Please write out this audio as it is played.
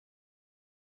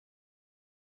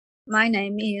My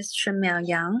name is Shenmiao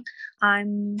Yang.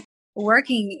 I'm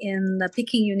working in the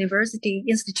Peking University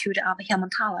Institute of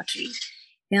Hematology.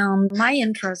 And my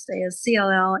interest is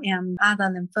CLL and other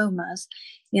lymphomas.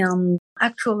 And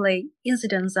actually,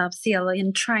 incidence of CLL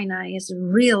in China is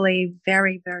really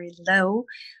very, very low.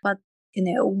 But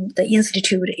the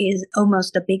institute is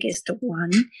almost the biggest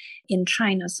one in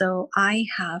China. So I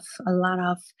have a lot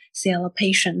of CLL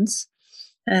patients.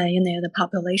 The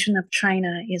population of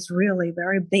China is really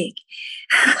very big.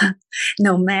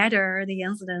 No matter the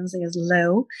incidence is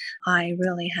low, I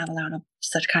really have a lot of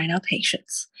such kind of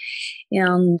patients.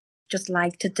 And just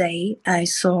like today, I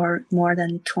saw more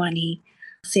than 20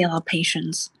 CLL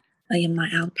patients in my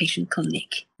outpatient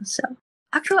clinic. So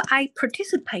actually, I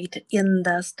participate in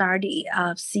the study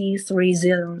of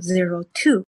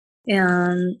C3002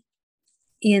 and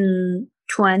in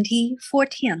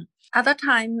 2014. At that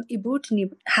time,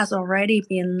 Ibrutinib has already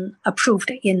been approved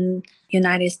in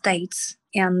United States,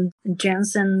 and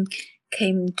Janssen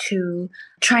came to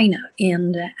China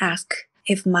and asked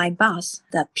if my boss,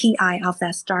 the PI of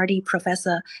that study,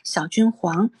 Professor Xiaojun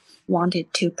Huang,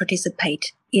 wanted to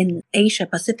participate in Asia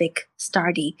Pacific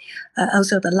study,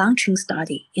 also the launching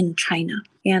study in China.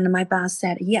 And my boss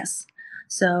said yes.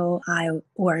 So I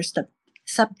was the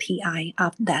sub-PI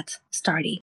of that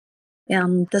study.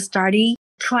 And the study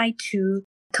tried to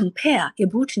compare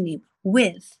Ibrutinib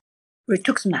with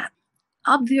Rituximab.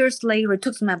 Obviously,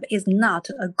 Rituximab is not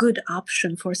a good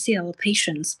option for CLL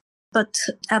patients. But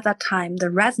at that time, the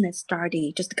RESONANCE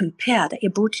study just compared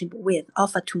Ibrutinib with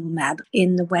ofatumumab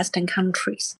in the Western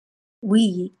countries.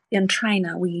 We, in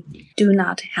China, we do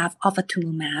not have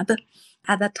ofatumumab.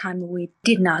 At that time, we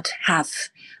did not have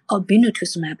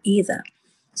obinutuzumab either.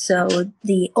 So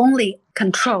the only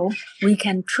control we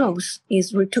can choose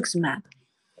is Rituximab.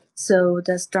 So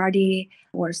the study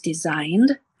was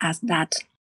designed as that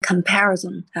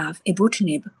comparison of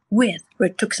Ibrutinib with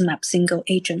Rituximab single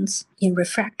agents in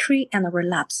refractory and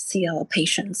relapsed CLL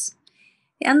patients.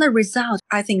 And the result,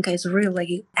 I think, is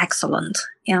really excellent.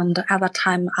 And at that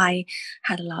time, I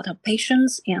had a lot of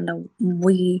patients, and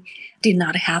we did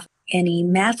not have any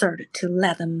method to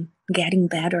let them getting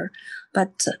better.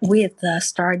 But with the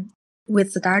study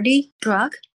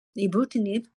drug,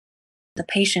 Ibrutinib, the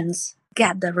patients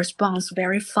get the response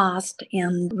very fast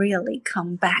and really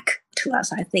come back to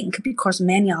us, I think, because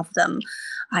many of them,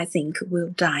 I think, will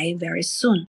die very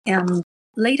soon. And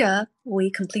later, we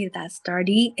completed that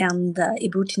study, and the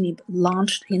Ibrutinib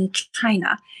launched in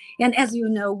China. And as you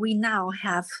know, we now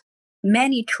have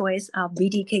many choice of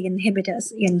BTK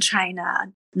inhibitors in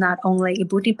China. Not only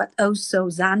Ibrutinib, but also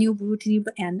zanubrutinib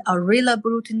and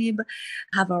orelabrutinib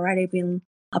have already been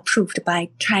approved by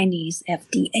Chinese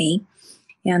FDA.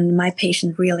 And my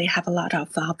patients really have a lot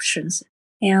of options.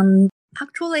 And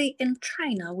actually, in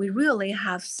China, we really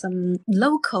have some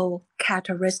local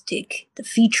characteristic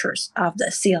features of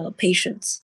the CLL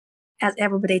patients. As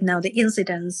everybody knows, the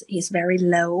incidence is very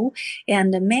low,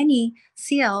 and many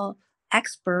CLL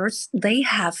experts, they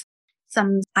have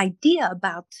some idea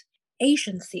about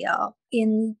Asian CLL.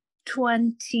 In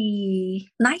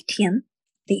 2019,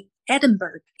 the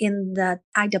Edinburgh in the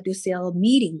IWCL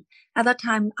meeting. At that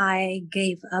time, I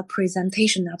gave a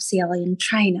presentation of CLL in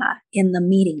China in the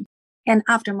meeting. And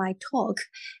after my talk,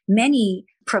 many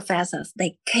professors,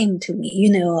 they came to me,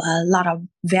 a lot of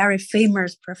very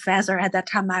famous professors. At that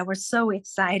time, I was so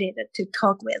excited to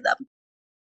talk with them.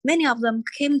 Many of them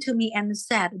came to me and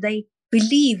said they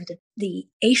believed the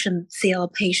Asian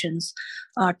CLL patients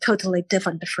are totally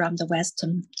different from the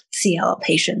Western CLL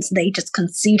patients. They just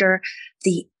consider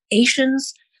the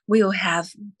Asians will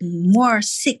have more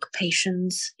sick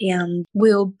patients and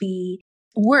will be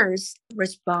worse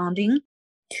responding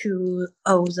to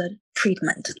all the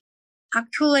treatment.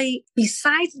 Actually,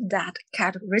 besides that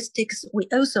characteristics, we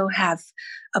also have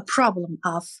a problem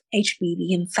of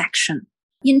HBV infection.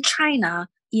 In China,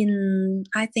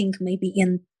 I think maybe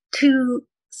in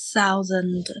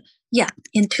 2000,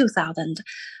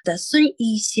 the Sun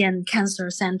Yixin Cancer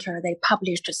Center, they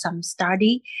published some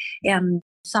study and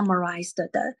summarized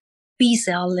the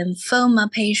B-cell lymphoma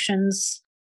patients.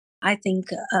 I think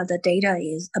the data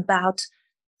is about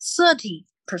 30%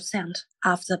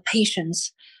 of the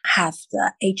patients have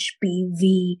the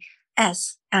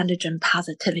HBV-S antigen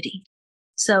positivity.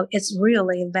 So it's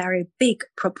really a very big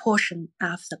proportion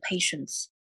of the patients.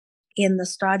 In the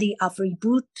study of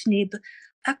Ibrutinib,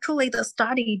 actually the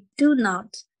study do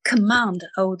not command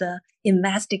all the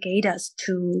investigators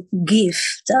to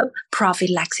give the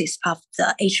prophylaxis of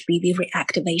the HBV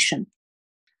reactivation.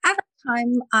 At the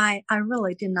time, I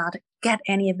really did not get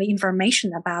any of the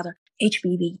information about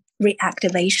HBV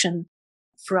reactivation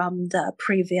from the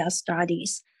previous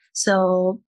studies.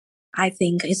 So I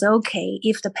think it's okay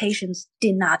if the patients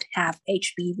did not have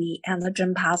HBV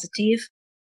antigen positive,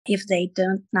 if they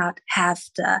do not have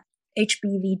the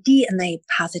HBV DNA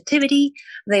positivity,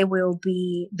 they will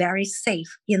be very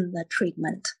safe in the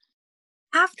treatment.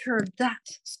 After that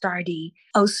study,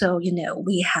 also,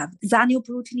 we have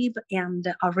zanubrutinib and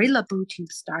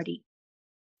orelabrutinib study.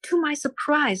 To my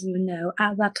surprise,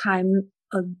 at that time,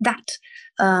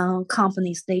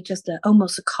 companies, they just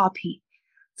almost copy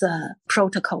the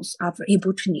protocols of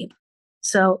ibrutinib.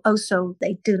 So also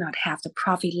they do not have the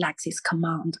prophylaxis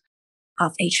command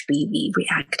of HBV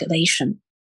reactivation.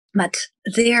 But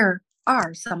there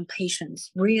are some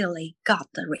patients really got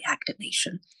the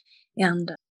reactivation.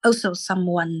 And also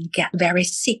someone get very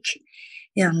sick.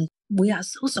 And we are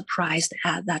so surprised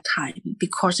at that time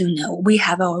because, we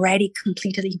have already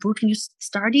completed the ibrutinib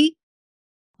study.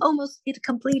 Almost it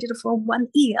completed for 1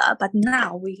 year, but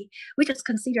now we just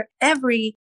consider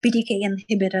every BTK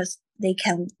inhibitors, they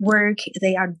can work,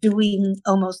 they are doing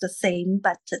almost the same,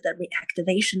 but the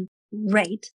reactivation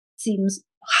rate seems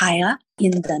higher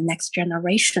in the next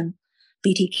generation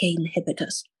BTK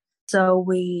inhibitors. So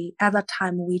at that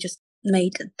time, we just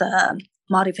made the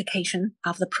modification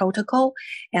of the protocol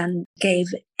and gave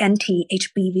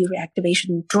anti-HBV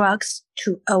reactivation drugs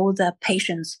to all the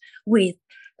patients with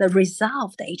the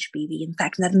resolved HBV. In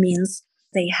fact, that means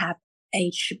they have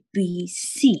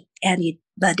HBC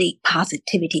antibody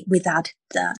positivity without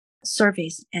the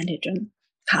surface antigen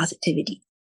positivity.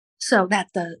 So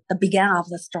that's the beginning of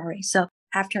the story. So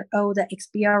after all the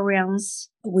experience,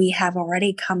 we have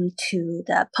already come to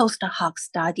the post hoc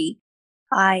study.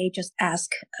 I just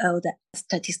ask all the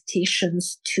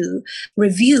statisticians to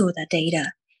review the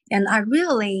data. And I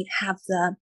really have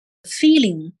the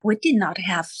feeling we did not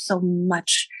have so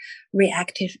much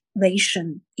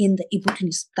reactivation in the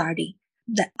ibrutinib study.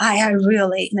 That I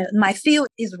really, my feel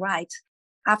is right.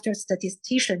 After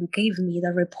statistician gave me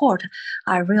the report,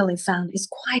 I really found it's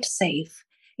quite safe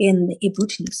in the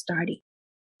ibrutinib study.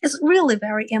 It's really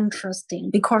very interesting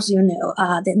because,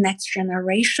 the next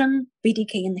generation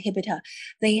BTK inhibitor,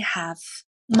 they have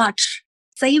much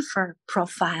safer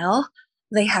profile.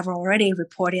 They have already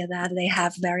reported that they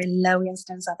have very low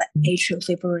instance of atrial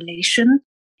fibrillation.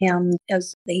 And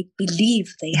as they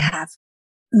believe they have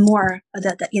more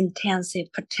the intensive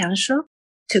potential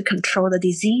to control the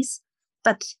disease.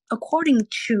 But according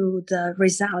to the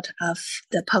result of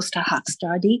the post hoc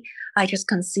study, I just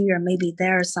consider maybe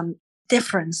there's some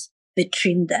difference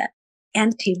between the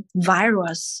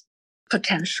antivirus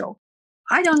potential.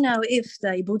 I don't know if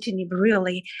the ibrutinib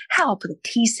really help the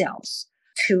T cells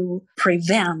to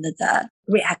prevent the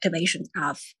reactivation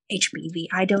of HBV.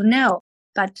 I don't know,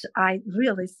 but I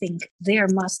really think there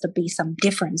must be some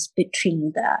difference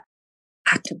between the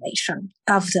activation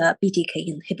of the BTK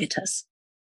inhibitors.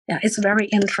 Yeah, it's a very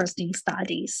interesting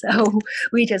study. So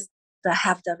we just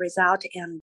have the result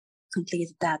and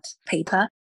complete that paper.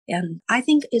 And I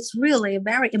think it's really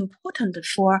very important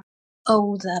for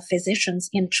all the physicians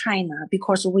in China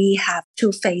because we have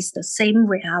to face the same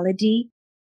reality.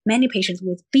 Many patients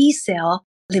with B-cell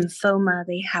lymphoma,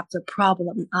 they have the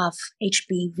problem of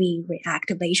HBV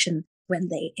reactivation when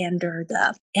they enter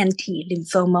the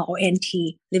anti-lymphoma or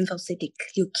anti-lymphocytic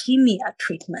leukemia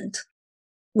treatment.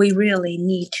 We really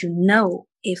need to know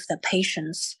if the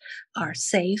patients are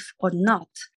safe or not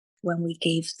when we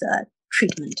give the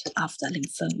treatment of the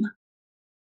lymphoma.